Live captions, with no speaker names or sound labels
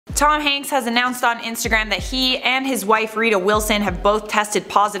Tom Hanks has announced on Instagram that he and his wife Rita Wilson have both tested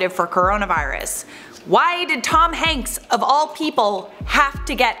positive for coronavirus. Why did Tom Hanks, of all people, have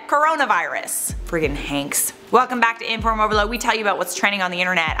to get coronavirus? Friggin' Hanks. Welcome back to InformOverload. We tell you about what's trending on the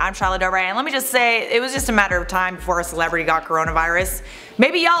internet. I'm Charlotte Dobre, and let me just say, it was just a matter of time before a celebrity got coronavirus.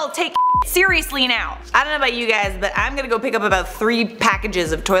 Maybe y'all take it seriously now. I don't know about you guys, but I'm gonna go pick up about 3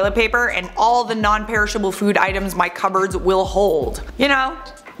 packages of toilet paper and all the non-perishable food items my cupboards will hold. You know,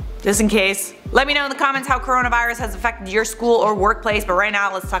 just in case. Let me know in the comments how coronavirus has affected your school or workplace, but right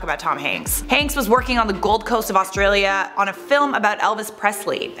now let's talk about Tom Hanks. Hanks was working on the Gold Coast of Australia on a film about Elvis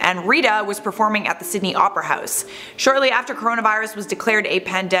Presley, and Rita was performing at the Sydney Opera House. Shortly after coronavirus was declared a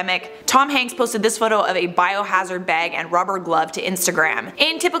pandemic, Tom Hanks posted this photo of a biohazard bag and rubber glove to Instagram,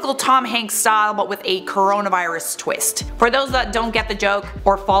 in typical Tom Hanks style but with a coronavirus twist. For those that don't get the joke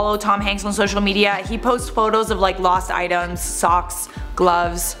or follow Tom Hanks on social media, he posts photos of like lost items, socks,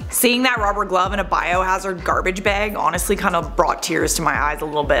 gloves. Seeing that rubber glove in a biohazard garbage bag honestly kind of brought tears to my eyes a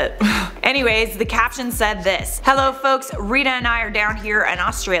little bit. Anyways, the caption said this: "Hello folks, Rita and I are down here in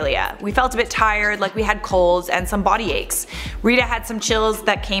Australia. We felt a bit tired, like we had colds and some body aches. Rita had some chills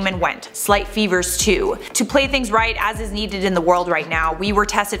that came and went, slight fevers too. To play things right as is needed in the world right now, we were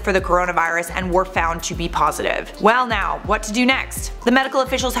tested for the coronavirus and were found to be positive. Well now, what to do next? The medical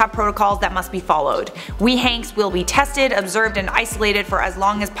officials have protocols that must be followed. We Hanks will be tested, observed and isolated for as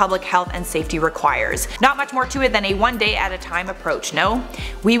long as public health and safety requires. Not much more to it than a one day at a time approach, no?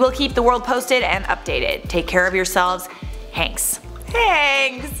 We will keep the world posted and updated. Take care of yourselves, Hanks."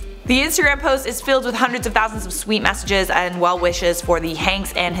 Hanks! The Instagram post is filled with hundreds of thousands of sweet messages and well wishes for the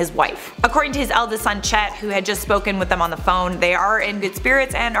Hanks and his wife. According to his eldest son Chet, who had just spoken with them on the phone, they are in good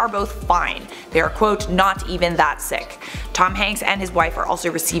spirits and are both fine. They are quote, "not even that sick." Tom Hanks and his wife are also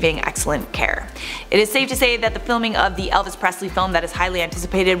receiving excellent care. It is safe to say that the filming of the Elvis Presley film that is highly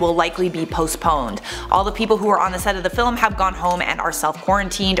anticipated will likely be postponed. All the people who are on the set of the film have gone home and are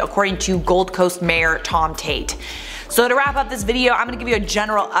self-quarantined, according to Gold Coast Mayor Tom Tate. So to wrap up this video, I'm going to give you a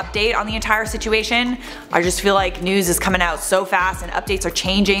general update on the entire situation. I just feel like news is coming out so fast and updates are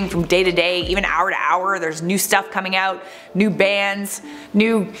changing from day to day, even hour to hour. There's new stuff coming out, new bands,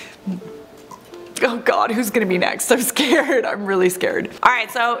 new... Oh god, who's gonna be next? I'm scared. I'm really scared.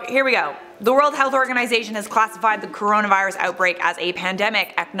 Alright, so here we go. The World Health Organization has classified the coronavirus outbreak as a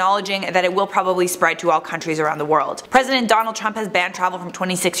pandemic, acknowledging that it will probably spread to all countries around the world. President Donald Trump has banned travel from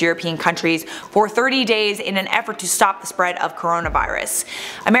 26 European countries for 30 days in an effort to stop the spread of coronavirus.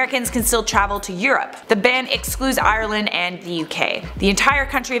 Americans can still travel to Europe. The ban excludes Ireland and the UK. The entire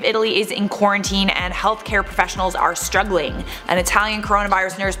country of Italy is in quarantine and healthcare professionals are struggling. An Italian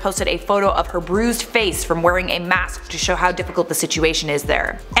coronavirus nurse posted a photo of her bruised face from wearing a mask to show how difficult the situation is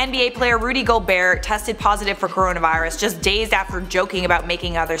there. NBA player Rudy Gobert tested positive for coronavirus just days after joking about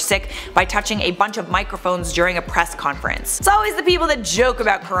making others sick by touching a bunch of microphones during a press conference. It's always the people that joke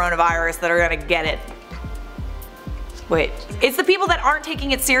about coronavirus that are gonna get it. Wait, it's the people that aren't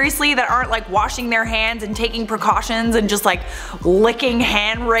taking it seriously, that aren't like washing their hands and taking precautions and just like licking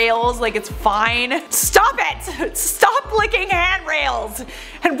handrails like it's fine. Stop it! Stop licking handrails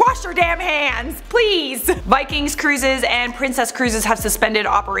and wash your damn hands, please! Vikings cruises and Princess cruises have suspended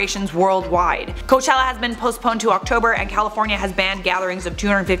operations worldwide. Coachella has been postponed to October and California has banned gatherings of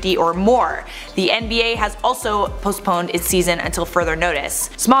 250 or more. The NBA has also postponed its season until further notice.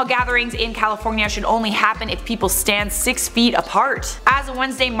 Small gatherings in California should only happen if people stand 6 feet apart. As of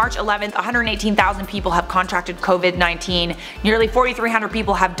Wednesday, March 11th, 118,000 people have contracted COVID-19, nearly 4,300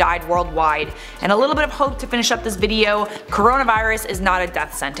 people have died worldwide, and a little bit of hope to finish up this video, coronavirus is not a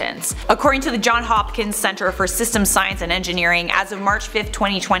death sentence. According to the Johns Hopkins Center for Systems Science and Engineering, as of March 5th,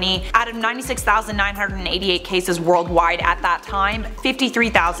 2020, out of 96,988 cases worldwide at that time,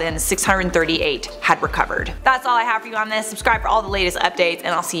 53,638 had recovered. That's all I have for you on this. Subscribe for all the latest updates,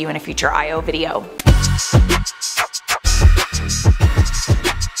 and I'll see you in a future IO video.